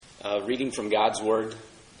Reading from God's Word,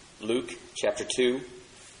 Luke chapter 2,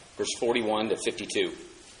 verse 41 to 52.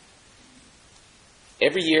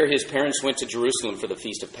 Every year his parents went to Jerusalem for the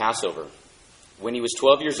feast of Passover. When he was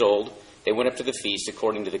 12 years old, they went up to the feast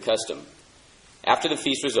according to the custom. After the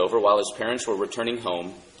feast was over, while his parents were returning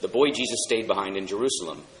home, the boy Jesus stayed behind in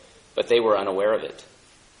Jerusalem, but they were unaware of it.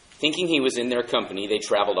 Thinking he was in their company, they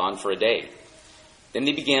traveled on for a day. Then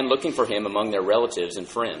they began looking for him among their relatives and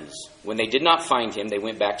friends. When they did not find him, they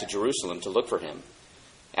went back to Jerusalem to look for him.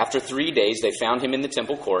 After 3 days, they found him in the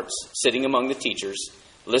temple courts, sitting among the teachers,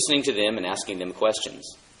 listening to them and asking them questions.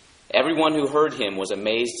 Everyone who heard him was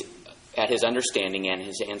amazed at his understanding and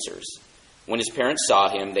his answers. When his parents saw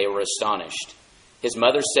him, they were astonished. His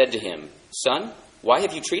mother said to him, "Son, why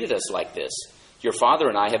have you treated us like this? Your father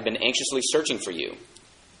and I have been anxiously searching for you."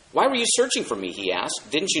 "Why were you searching for me?" he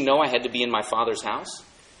asked. "Didn't you know I had to be in my father's house?"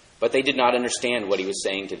 But they did not understand what he was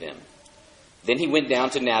saying to them. Then he went down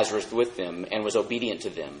to Nazareth with them and was obedient to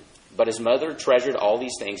them. But his mother treasured all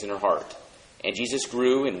these things in her heart. And Jesus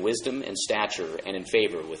grew in wisdom and stature and in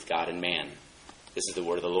favor with God and man. This is the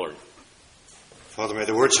word of the Lord. Father, may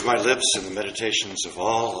the words of my lips and the meditations of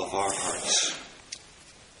all of our hearts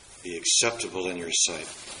be acceptable in your sight.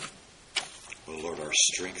 O Lord, our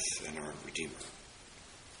strength and our Redeemer.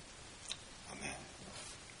 Amen.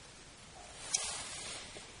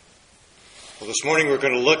 Well, this morning we're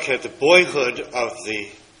going to look at the boyhood of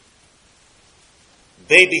the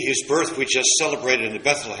baby whose birth we just celebrated in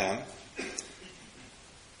Bethlehem,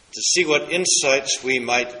 to see what insights we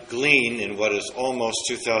might glean in what is almost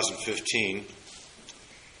 2015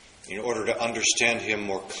 in order to understand him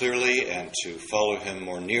more clearly and to follow him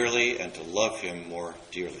more nearly and to love him more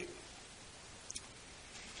dearly.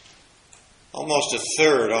 Almost a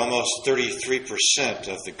third, almost 33%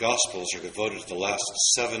 of the Gospels are devoted to the last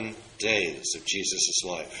 7 days of Jesus'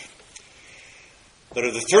 life. But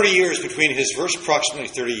of the 30 years between his first approximately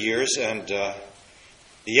 30 years and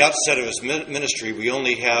the outset of his ministry, we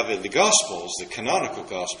only have in the Gospels, the canonical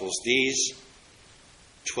Gospels, these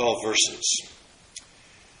 12 verses.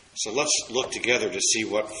 So let's look together to see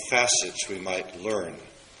what facets we might learn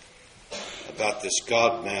about this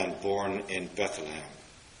God-man born in Bethlehem.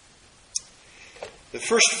 The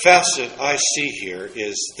first facet I see here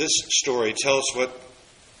is this story tells what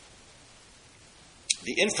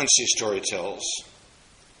the infancy story tells,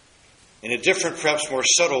 in a different, perhaps more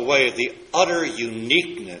subtle way, the utter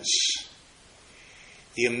uniqueness,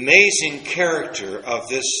 the amazing character of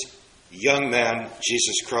this young man,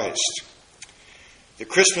 Jesus Christ. The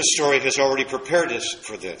Christmas story has already prepared us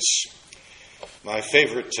for this. My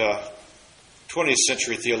favorite 20th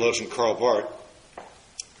century theologian, Karl Barth,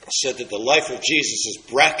 said that the life of Jesus is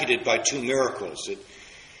bracketed by 2 miracles. It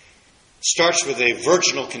starts with a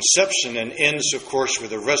virginal conception and ends, of course,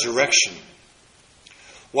 with a resurrection.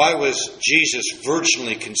 Why was Jesus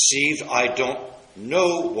virginally conceived? I don't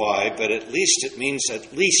know why, but at least it means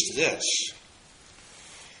at least this.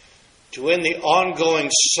 To end the ongoing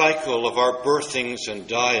cycle of our birthings and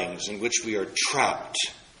dyings in which we are trapped,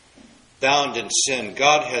 bound in sin,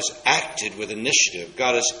 God has acted with initiative.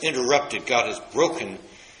 God has interrupted. God has broken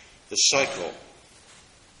the cycle.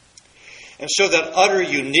 And so that utter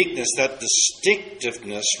uniqueness, that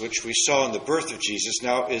distinctiveness which we saw in the birth of Jesus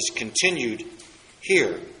now is continued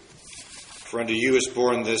here. For unto you is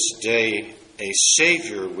born this day a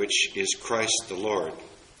Savior, which is Christ the Lord.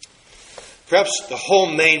 Perhaps the whole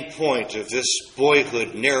main point of this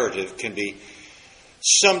boyhood narrative can be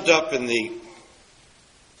summed up in the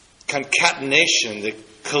concatenation, the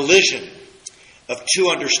collision of 2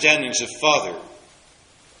 understandings of Father.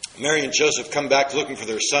 Mary and Joseph come back looking for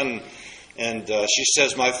their son, and she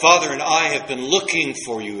says, "My father and I have been looking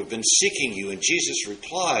for you, have been seeking you." And Jesus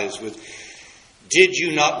replies with, "Did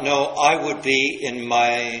you not know I would be in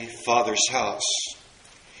my Father's house?"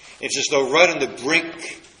 It's as though right on the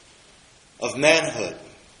brink of manhood,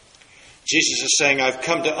 Jesus is saying, I've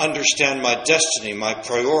come to understand my destiny, my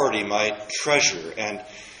priority, my treasure, and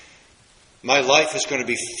my life is going to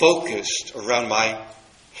be focused around my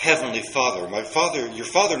Heavenly Father. My Father, your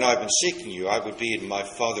Father and I have been seeking you. I would be in my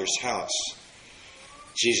Father's house.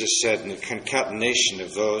 Jesus said in the concatenation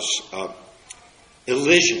of those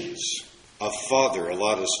elisions of Father, a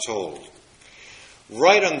lot is told.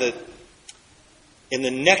 Right in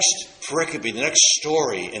the next pericope, the next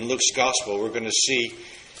story in Luke's Gospel, we're going to see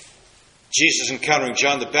Jesus encountering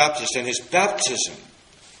John the Baptist and his baptism,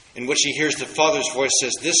 in which he hears the Father's voice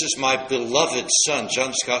says, "This is my beloved Son."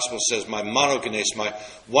 John's Gospel says, "My monogenes, my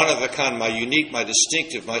one of a kind, my unique, my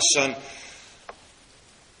distinctive, my Son,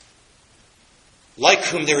 like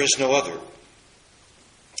whom there is no other."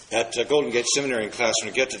 At Golden Gate Seminary in class,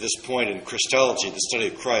 when we get to this point in Christology, the study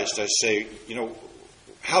of Christ, I say,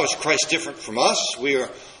 how is Christ different from us? We are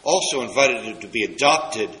also invited to be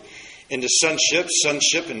adopted into sonship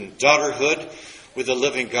and daughterhood with the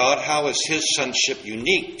living God. How is his sonship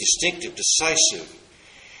unique, distinctive, decisive?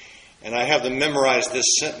 And I have them memorize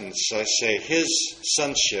this sentence. I say, his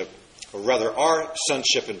sonship, or rather our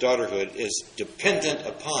sonship and daughterhood, is dependent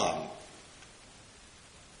upon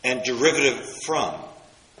and derivative from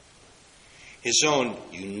his own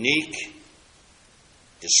unique,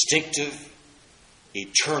 distinctive,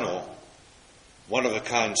 eternal,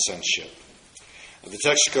 one-of-a-kind sonship. The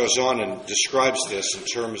text goes on and describes this in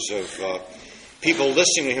terms of people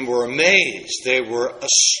listening to him were amazed. They were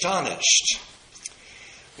astonished.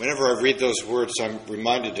 Whenever I read those words, I'm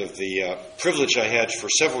reminded of the privilege I had for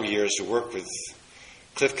several years to work with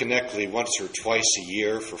Cliff Connectley once or twice a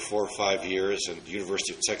year for 4 or 5 years at the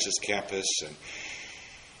University of Texas campus. And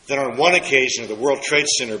then on one occasion at the World Trade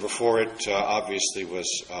Center before it obviously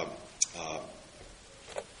was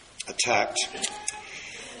attacked.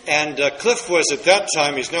 And Cliff was at that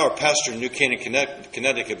time, he's now a pastor in New Canaan,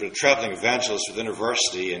 Connecticut, but a traveling evangelist with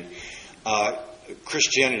InterVarsity. And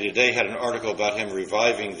Christianity Today had an article about him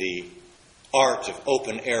reviving the art of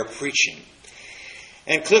open-air preaching.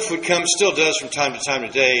 And Cliff would come, still does from time to time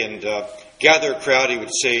today, and gather a crowd. He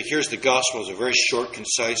would say, here's the gospel. It's a very short,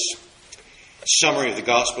 concise summary of the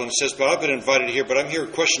gospel. And he says, but I've been invited here, but I'm here,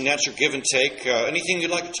 question and answer, give and take, anything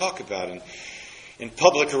you'd like to talk about. And in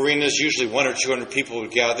public arenas, usually 100 or 200 people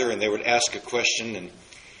would gather, and they would ask a question. And,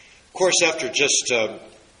 of course, after just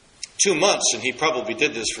 2 months, and he probably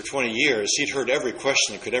did this for 20 years, he'd heard every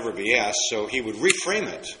question that could ever be asked, so he would reframe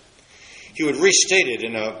it. He would restate it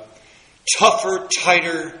in a tougher,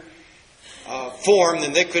 tighter form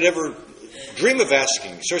than they could ever dream of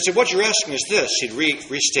asking. So he said, what you're asking is this. He'd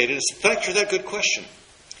restate it. It's, thanks for that good question.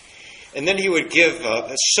 And then he would give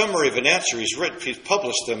a summary of an answer. He's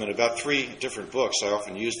published them in about 3 different books. I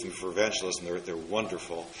often use them for evangelism. They're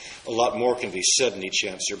wonderful. A lot more can be said in each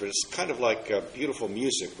answer, but it's kind of like beautiful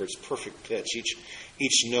music where it's perfect pitch.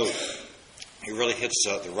 Each note, he really hits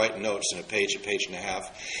the right notes in a page and a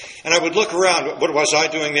half. And I would look around. What was I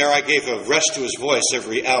doing there? I gave a rest to his voice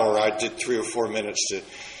every hour. I did 3 or 4 minutes to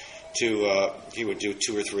he would do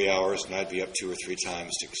 2 or 3 hours, and I'd be up 2 or 3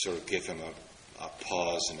 times to sort of give him a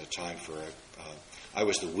pause and a time for I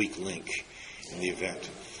was the weak link in the event.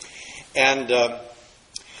 And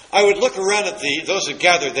I would look around at those that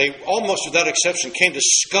gathered. They almost without exception came to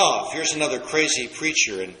scoff. Here's another crazy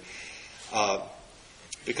preacher, and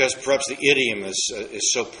because perhaps the idiom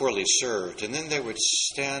is so poorly served. And then they would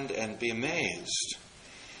stand and be amazed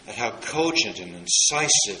at how cogent and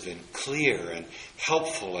incisive and clear and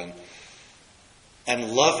helpful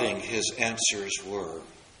and loving his answers were.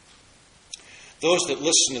 Those that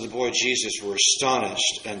listened to the boy Jesus were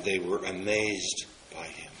astonished, and they were amazed by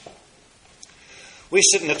him. We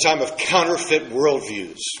sit in a time of counterfeit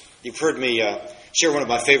worldviews. You've heard me share one of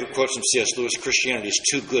my favorite quotes from C.S. Lewis: Christianity is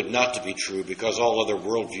too good not to be true, because all other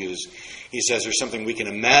worldviews, he says, are something we can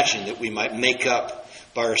imagine that we might make up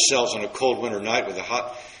by ourselves on a cold winter night with a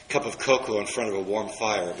hot cup of cocoa in front of a warm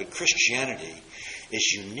fire. But Christianity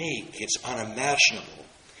is unique. It's unimaginable.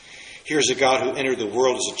 Here's a God who entered the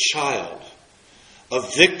world as a child, a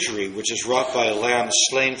victory which is wrought by a lamb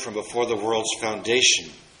slain from before the world's foundation,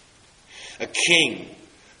 a king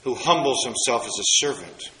who humbles himself as a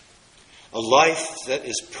servant, a life that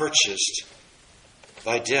is purchased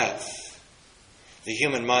by death. The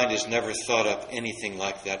human mind has never thought up anything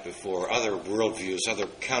like that before. Other worldviews, other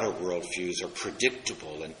counter-worldviews are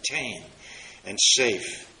predictable and tame and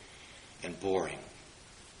safe and boring.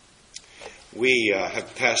 We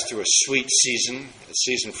have passed through a sweet season, a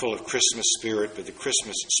season full of Christmas spirit, but the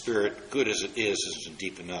Christmas spirit, good as it is, isn't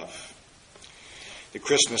deep enough. The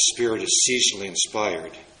Christmas spirit is seasonally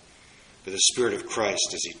inspired, but the Spirit of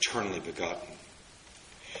Christ is eternally begotten.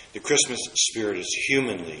 The Christmas spirit is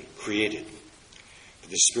humanly created, but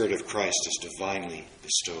the Spirit of Christ is divinely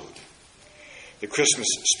bestowed. The Christmas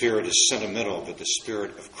spirit is sentimental, but the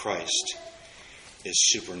Spirit of Christ is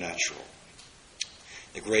supernatural.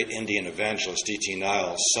 The great Indian evangelist D.T.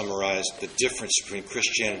 Niles summarized the difference between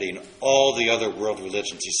Christianity and all the other world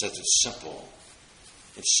religions. He says it's simple.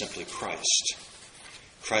 It's simply Christ.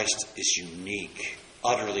 Christ is unique,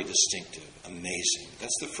 utterly distinctive, amazing.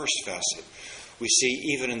 That's the first facet we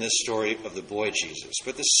see even in this story of the boy Jesus.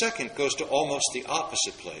 But the second goes to almost the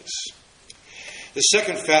opposite place. The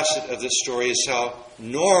second facet of this story is how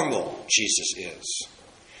normal Jesus is,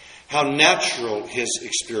 how natural his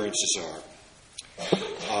experiences are.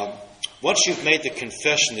 Once you've made the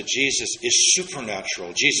confession that Jesus is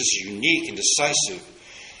supernatural, Jesus is unique and decisive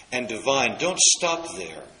and divine, don't stop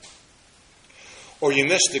there. Or you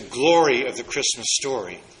miss the glory of the Christmas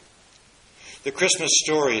story. The Christmas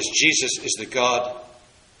story is Jesus is the God-man.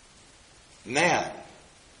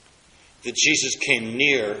 That Jesus came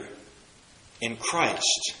near in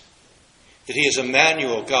Christ. That he is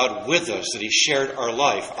Emmanuel, God with us, that he shared our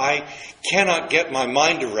life. I cannot get my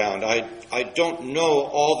mind around. I don't know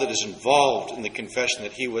all that is involved in the confession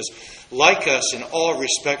that he was like us in all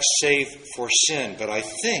respects save for sin. But I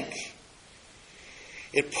think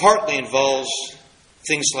it partly involves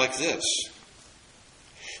things like this.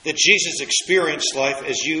 That Jesus experienced life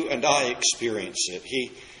as you and I experience it.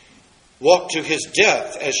 He walked to his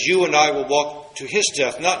death as you and I will walk to his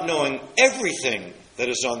death, not knowing everything that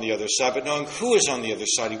is on the other side, but knowing who is on the other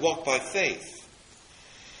side. He walked by faith.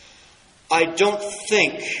 I don't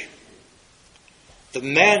think the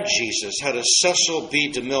man Jesus had a Cecil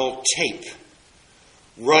B. DeMille tape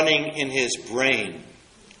running in his brain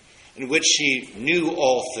in which he knew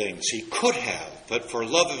all things. He could have, but for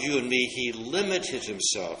love of you and me, he limited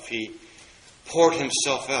himself. He poured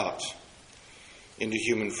himself out into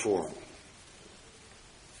human form.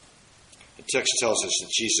 The text tells us that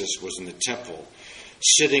Jesus was in the temple,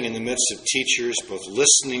 sitting in the midst of teachers, both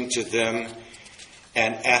listening to them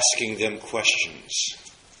and asking them questions.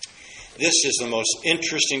 This is the most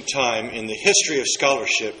interesting time in the history of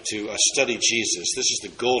scholarship to study Jesus. This is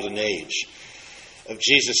the golden age of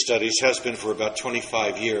Jesus studies, has been for about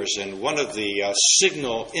 25 years. And one of the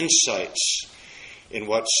signal insights in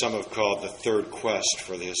what some have called the third quest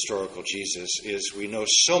for the historical Jesus is we know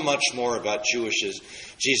so much more about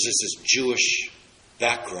Jesus' Jewish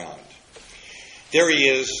background. There he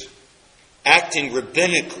is, acting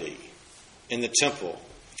rabbinically in the temple.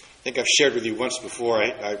 I think I've shared with you once before.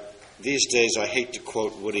 These days I hate to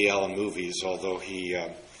quote Woody Allen movies, although he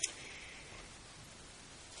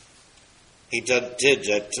did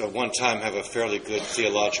at one time have a fairly good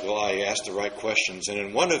theological eye. He asked the right questions. And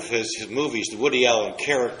in one of his movies, the Woody Allen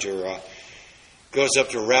character goes up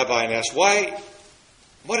to a rabbi and asks, why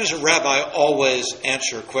does a rabbi always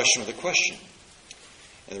answer a question with a question?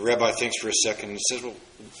 And the rabbi thinks for a second and says, well,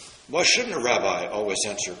 why shouldn't a rabbi always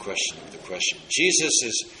answer a question with a question? Jesus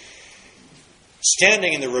is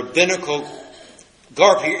standing in the rabbinical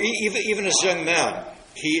garb here, even as a young man.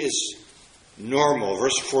 He is normal.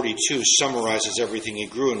 Verse 42 summarizes everything. He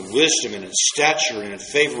grew in wisdom and in stature and in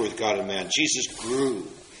favor with God and man. Jesus grew.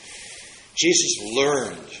 Jesus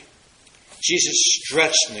learned. Jesus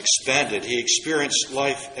stretched and expanded. He experienced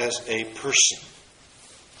life as a person.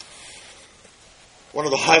 One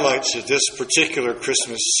of the highlights of this particular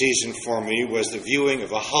Christmas season for me was the viewing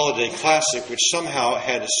of a holiday classic which somehow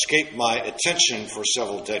had escaped my attention for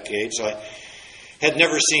several decades. I had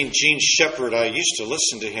never seen Gene Shepherd. I used to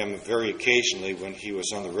listen to him very occasionally when he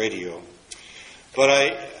was on the radio. But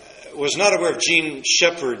I was not aware of Gene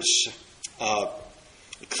Shepherd's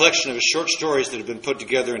collection of his short stories that have been put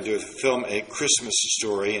together into a film, A Christmas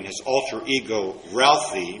Story, and his alter ego,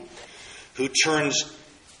 Ralphie, who turns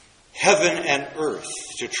heaven and earth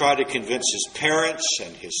to try to convince his parents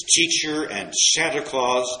and his teacher and Santa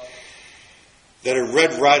Claus that a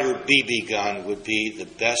Red Ryder BB gun would be the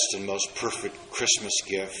best and most perfect Christmas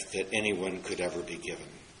gift that anyone could ever be given.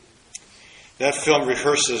 That film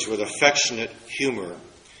rehearses with affectionate humor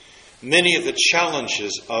many of the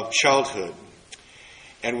challenges of childhood.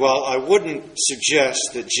 And while I wouldn't suggest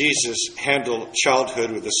that Jesus handled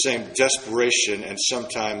childhood with the same desperation and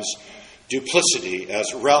sometimes duplicity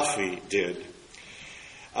as Ralphie did,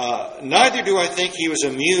 neither do I think he was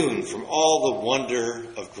immune from all the wonder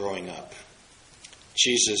of growing up.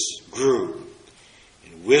 Jesus grew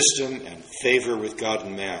in wisdom and favor with God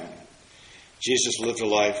and man. Jesus lived a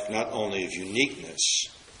life not only of uniqueness,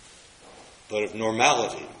 but of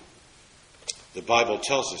normality. The Bible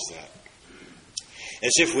tells us that.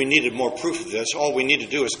 As if we needed more proof of this, all we need to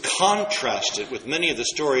do is contrast it with many of the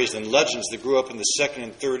stories and legends that grew up in the 2nd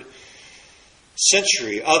and 3rd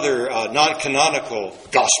century, other non-canonical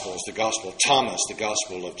Gospels, the Gospel of Thomas, the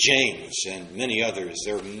Gospel of James, and many others.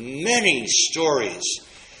 There are many stories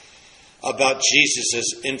about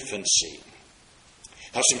Jesus' infancy.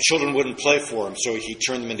 How some children wouldn't play for him, so he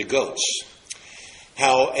turned them into goats.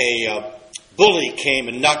 How a bully came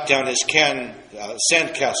and knocked down his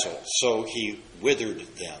sandcastle, so he withered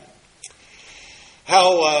them.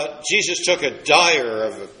 How Jesus took a dyer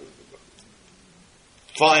of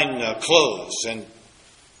fine clothes and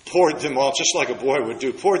poured them all, just like a boy would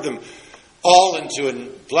do, poured them all into a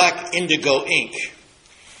black indigo ink.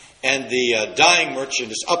 And the dyeing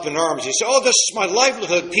merchant is up in arms. He said, "Oh, this is my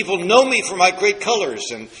livelihood. People know me for my great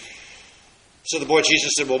colors." And so the boy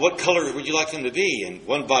Jesus said, "Well, what color would you like them to be?" And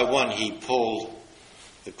one by one he pulled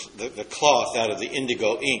the cloth out of the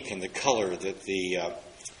indigo ink and the color that the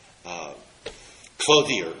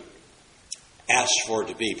clothier asked for it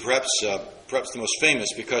to be. Perhaps the most famous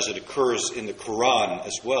because it occurs in the Quran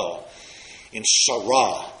as well, in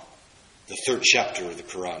Surah, the 3rd chapter of the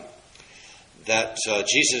Quran, that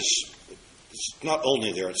Jesus, it's not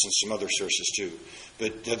only there, it's in some other sources too,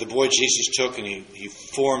 but the boy Jesus took and he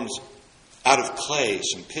formed out of clay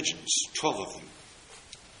some pigeons, 12 of them,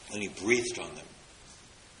 and he breathed on them,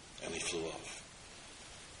 and they flew off.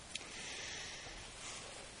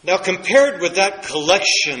 Now, compared with that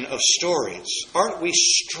collection of stories, aren't we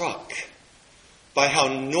struck by how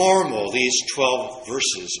normal these 12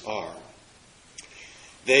 verses are?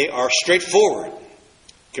 They are straightforward.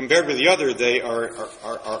 Compared with the other, they are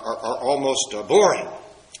almost boring.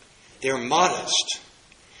 They're modest.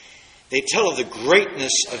 They tell of the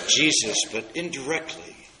greatness of Jesus, but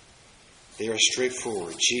indirectly, they are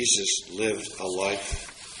straightforward. Jesus lived a life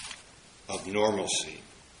of normalcy.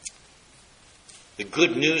 The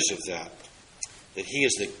good news of that he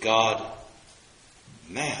is the God-man,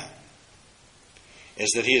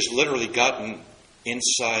 is that he has literally gotten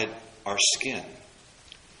inside our skin.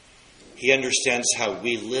 He understands how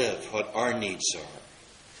we live, what our needs are.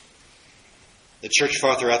 The Church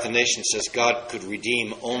Father Athanasius says God could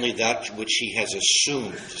redeem only that which he has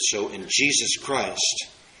assumed. So in Jesus Christ,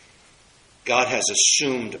 God has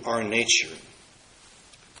assumed our nature.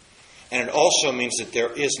 And it also means that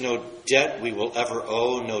there is no debt we will ever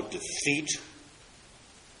owe, no defeat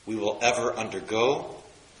we will ever undergo,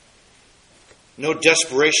 no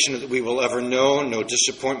desperation that we will ever know, no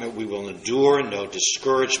disappointment we will endure, no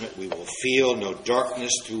discouragement we will feel, no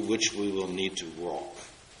darkness through which we will need to walk.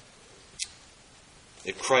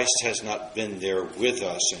 That Christ has not been there with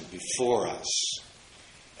us and before us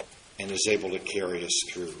and is able to carry us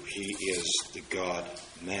through. He is the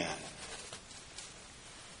God-man.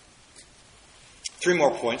 3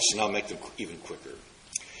 more points, and I'll make them even quicker.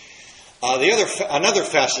 Another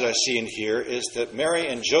facet I see in here is that Mary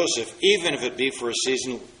and Joseph, even if it be for a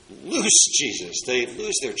season, lose Jesus. They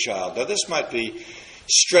lose their child. Now, this might be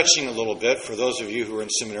stretching a little bit for those of you who are in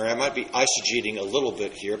seminary. I might be eisegeting a little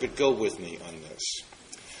bit here, but go with me on this.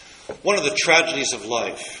 One of the tragedies of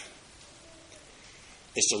life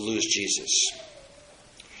is to lose Jesus.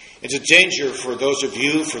 It's a danger for those of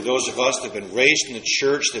you, for those of us that have been raised in the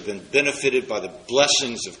church, that have been benefited by the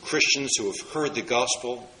blessings of Christians who have heard the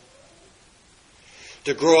gospel,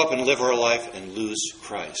 to grow up and live our life and lose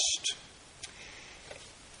Christ.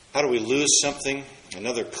 How do we lose something?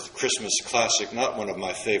 Another Christmas classic, not one of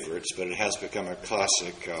my favorites, but it has become a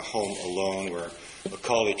classic, Home Alone, where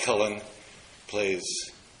Macaulay Culkin plays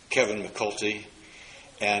Kevin McCulty.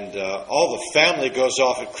 And all the family goes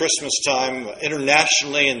off at Christmas time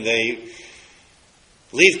internationally, and they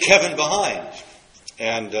leave Kevin behind.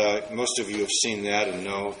 And most of you have seen that and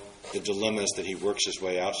know the dilemmas that he works his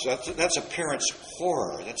way out. So that's a parent's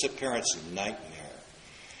horror. That's a parent's nightmare,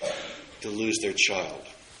 to lose their child.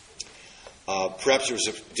 Perhaps there was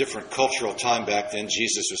a different cultural time back then.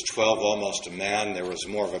 Jesus was 12, almost a man. There was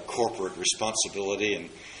more of a corporate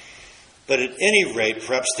responsibility. But at any rate,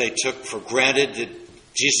 perhaps they took for granted that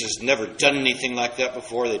Jesus had never done anything like that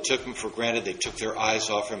before. They took him for granted. They took their eyes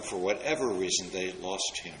off him. For whatever reason, they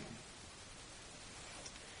lost him.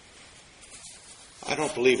 I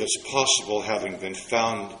don't believe it's possible, having been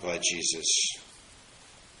found by Jesus,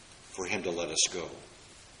 for him to let us go.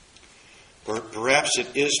 Perhaps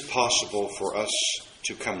it is possible for us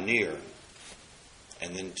to come near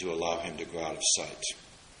and then to allow him to go out of sight.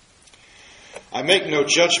 I make no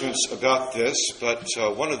judgments about this, but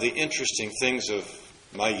one of the interesting things of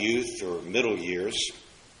my youth or middle years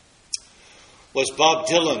was Bob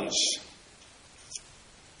Dylan's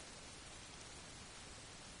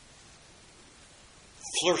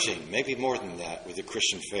flirting, maybe more than that, with the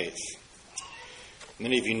Christian faith.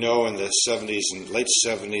 Many of you know in the 70s and late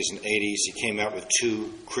 70s and 80s, he came out with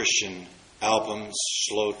 2 Christian albums,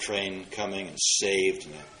 Slow Train Coming and Saved.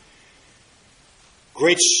 And a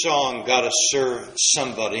great song, Gotta Serve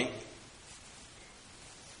Somebody.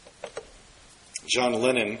 John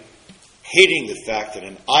Lennon, hating the fact that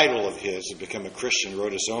an idol of his had become a Christian,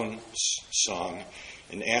 wrote his own song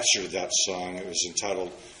in answer to that song. It was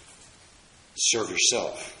entitled Serve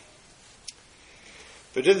Yourself.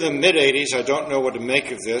 But in the mid-'80s, I don't know what to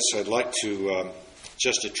make of this. I'd like to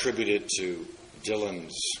just attribute it to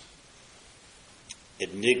Dylan's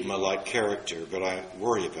enigma-like character, but I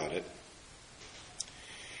worry about it.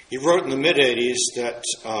 He wrote in the mid-'80s that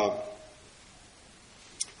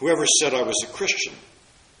whoever said I was a Christian,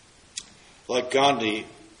 like Gandhi,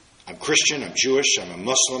 I'm Christian, I'm Jewish, I'm a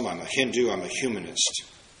Muslim, I'm a Hindu, I'm a humanist.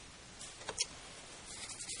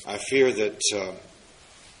 I fear that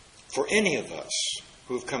for any of us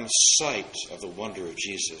who have come sight of the wonder of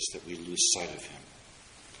Jesus, that we lose sight of him.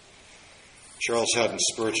 Charles Haddon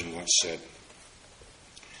Spurgeon once said,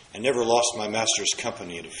 "I never lost my master's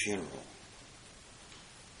company at a funeral.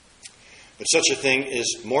 But such a thing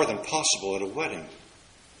is more than possible at a wedding.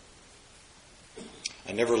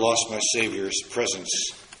 I never lost my Savior's presence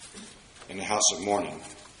in the house of mourning,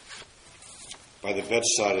 by the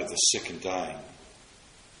bedside of the sick and dying.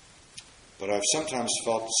 But I've sometimes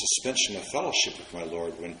felt the suspension of fellowship with my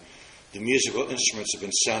Lord when the musical instruments have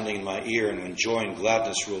been sounding in my ear and when joy and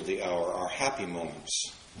gladness ruled the hour. Our happy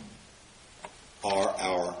moments are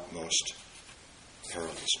our most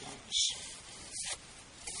perilous moments."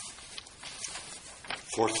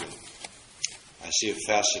 Fourthly, I see a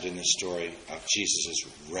facet in this story of Jesus'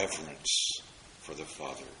 reverence for the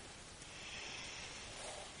Father.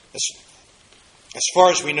 As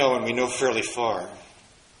far as we know, and we know fairly far,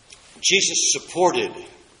 Jesus supported,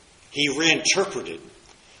 he reinterpreted,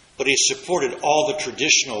 but he supported all the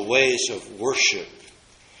traditional ways of worship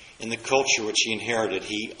in the culture which he inherited.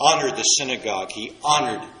 He honored the synagogue. He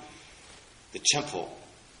honored the temple.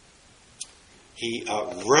 He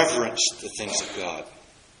reverenced the things of God.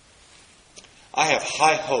 I have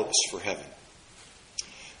high hopes for heaven.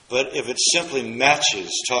 But if it simply matches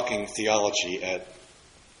talking theology at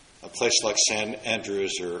a place like St.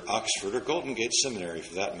 Andrews or Oxford or Golden Gate Seminary,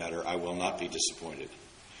 for that matter, I will not be disappointed.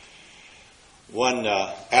 One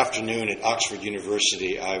afternoon at Oxford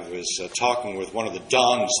University, I was talking with one of the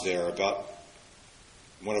dons there about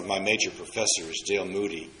one of my major professors, Dale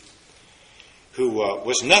Moody, who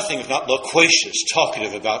was nothing if not loquacious,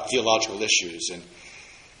 talkative about theological issues. And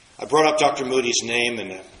I brought up Dr. Moody's name,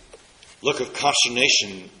 and a look of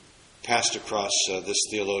consternation passed across this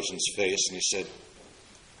theologian's face, and he said,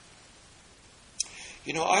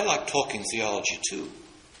 "You know, I like talking theology too,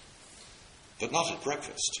 but not at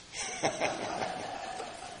breakfast."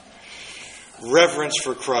 Reverence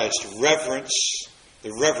for Christ,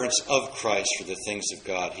 the reverence of Christ for the things of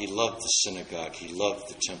God. He loved the synagogue. He loved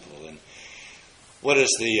the temple. And what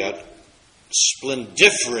is the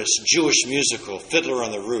splendiferous Jewish musical, Fiddler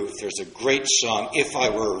on the Roof? There's a great song, "If I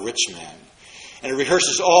Were a Rich Man." And it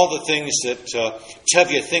rehearses all the things that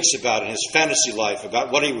Tevye thinks about in his fantasy life,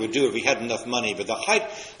 about what he would do if he had enough money. But the height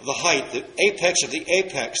of the height, the apex of the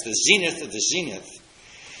apex, the zenith of the zenith,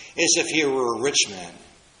 is if he were a rich man,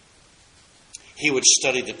 he would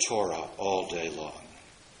study the Torah all day long.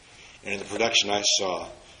 And in the production I saw,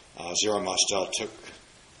 Zero Mostel took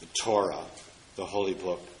the Torah, the holy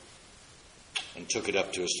book, and took it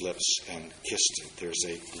up to his lips and kissed it. There's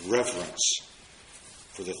a reverence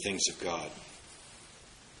for the things of God.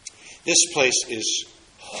 This place is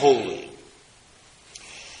holy.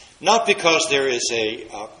 Not because there is a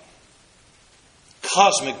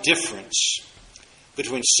cosmic difference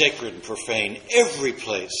between sacred and profane. Every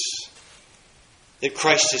place that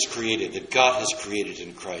Christ has created, that God has created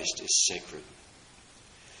in Christ, is sacred.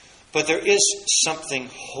 But there is something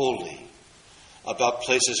holy about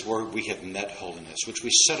places where we have met holiness, which we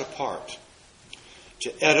set apart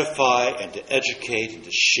to edify and to educate and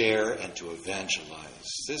to share and to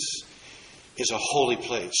evangelize. This is a holy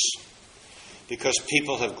place because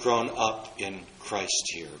people have grown up in Christ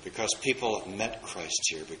here, because people have met Christ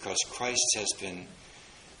here, because Christ has been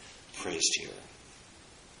praised here.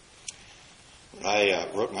 When I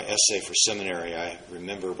wrote my essay for seminary, I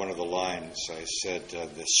remember one of the lines. I said,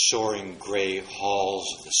 "The soaring gray halls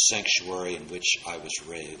of the sanctuary in which I was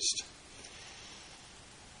raised."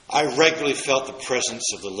 I regularly felt the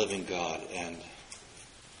presence of the living God, and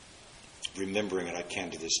remembering it, I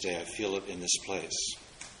can to this day. I feel it in this place.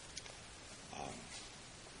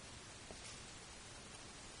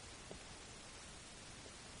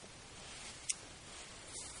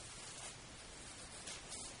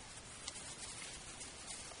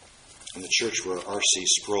 In the church where R.C.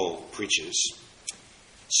 Sproul preaches,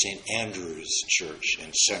 St. Andrew's Church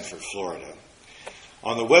in Sanford, Florida,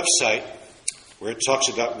 on the website where it talks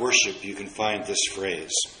about worship, you can find this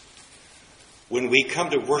phrase: "When we come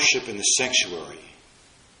to worship in the sanctuary,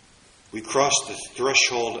 we cross the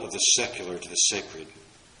threshold of the secular to the sacred,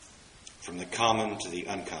 from the common to the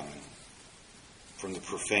uncommon, from the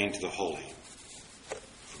profane to the holy,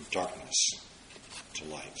 from darkness to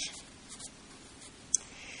light."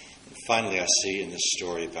 And finally, I see in this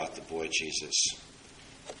story about the boy Jesus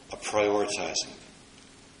a prioritizing,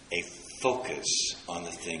 a focus on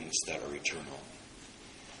the things that are eternal.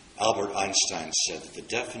 Albert Einstein said that the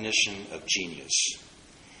definition of genius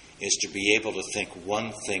is to be able to think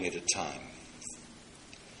one thing at a time.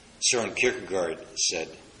 Søren Kierkegaard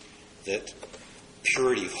said that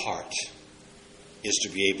purity of heart is to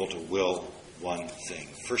be able to will one thing.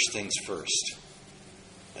 First things first,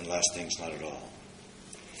 and last things not at all.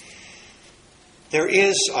 There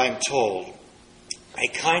is, I'm told, a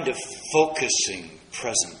kind of focusing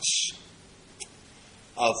presence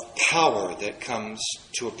of power that comes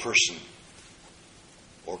to a person,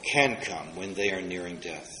 or can come when they are nearing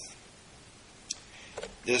death.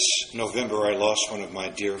 This November I lost one of my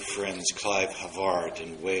dear friends, Clive Havard,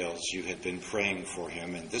 in Wales. You had been praying for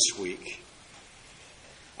him, and this week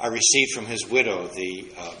I received from his widow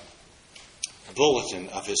the bulletin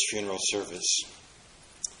of his funeral service.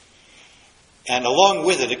 And along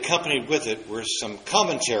with it, accompanied with it, were some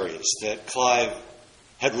commentaries that Clive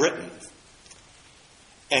had written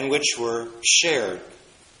and which were shared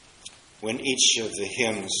when each of the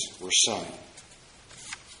hymns were sung.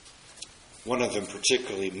 One of them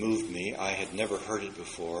particularly moved me. I had never heard it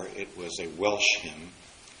before. It was a Welsh hymn,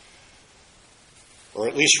 or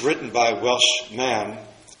at least written by a Welsh man,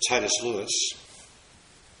 Titus Lewis.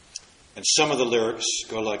 And some of the lyrics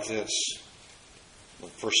go like this. The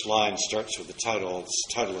first line starts with the title. Its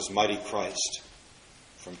title is Mighty Christ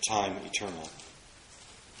from Time Eternal.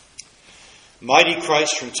 Mighty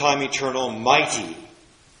Christ from time eternal, mighty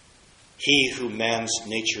he who man's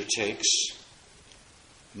nature takes,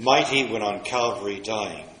 mighty when on Calvary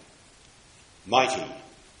dying, mighty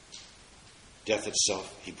death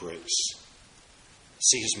itself he breaks.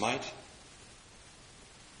 See his might?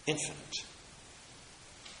 Infinite.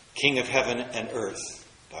 King of heaven and earth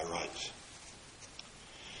by right.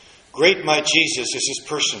 Great my Jesus is his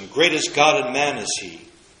person, great as God and man is he,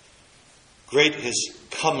 great his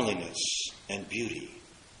comeliness and beauty,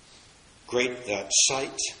 great that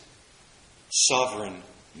sight, sovereign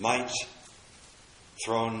might,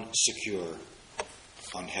 throne secure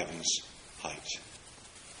on heaven's height.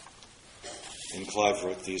 And Clive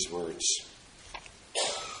wrote these words,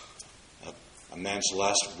 a man's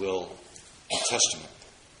last will and testament,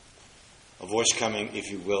 a voice coming,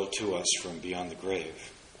 if you will, to us from beyond the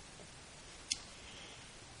grave.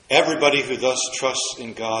 Everybody who thus trusts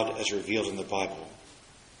in God as revealed in the Bible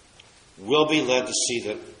will be led to see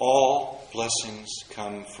that all blessings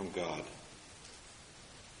come from God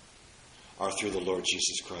are through the Lord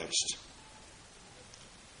Jesus Christ.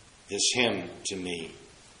 This hymn, to me,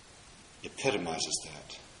 epitomizes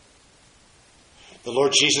that. The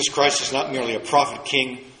Lord Jesus Christ is not merely a prophet,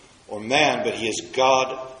 king, or man, but he is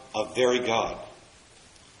God, a very God.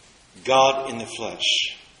 God in the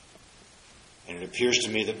flesh. And it appears to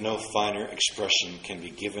me that no finer expression can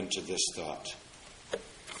be given to this thought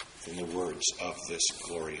than the words of this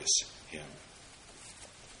glorious hymn.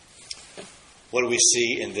 What do we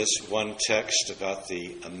see in this one text about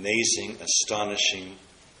the amazing, astonishing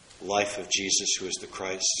life of Jesus, who is the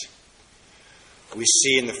Christ? We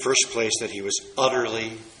see in the first place that he was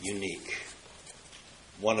utterly unique,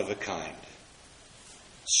 one of a kind,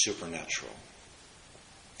 supernatural.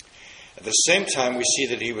 At the same time, we see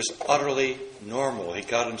that he was utterly normal. He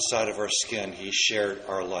got inside of our skin. He shared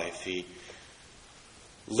our life. He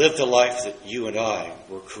lived the life that you and I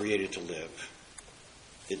were created to live,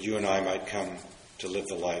 that you and I might come to live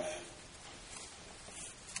the life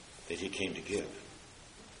that he came to give.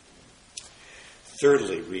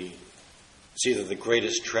 Thirdly, we see that the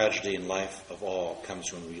greatest tragedy in life of all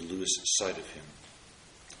comes when we lose sight of him,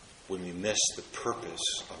 when we miss the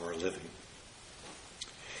purpose of our living.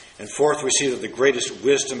 And fourth, we see that the greatest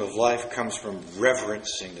wisdom of life comes from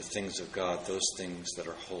reverencing the things of God, those things that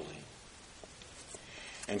are holy.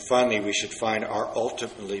 And finally, we should find our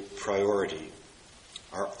ultimate priority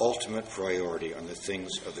on the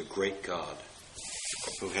things of the great God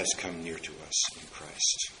who has come near to us in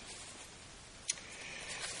Christ.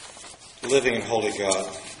 Living and holy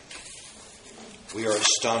God, we are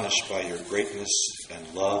astonished by your greatness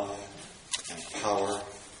and love and power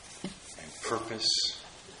and purpose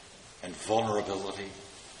and vulnerability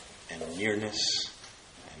and nearness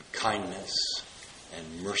and kindness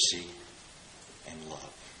and mercy and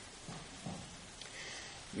love.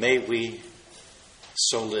 May we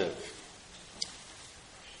so live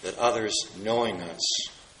that others knowing us,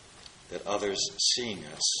 that others seeing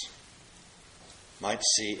us, might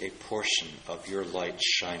see a portion of your light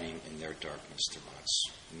shining in their darkness through us.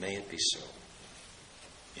 May it be so.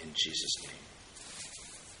 In Jesus' name.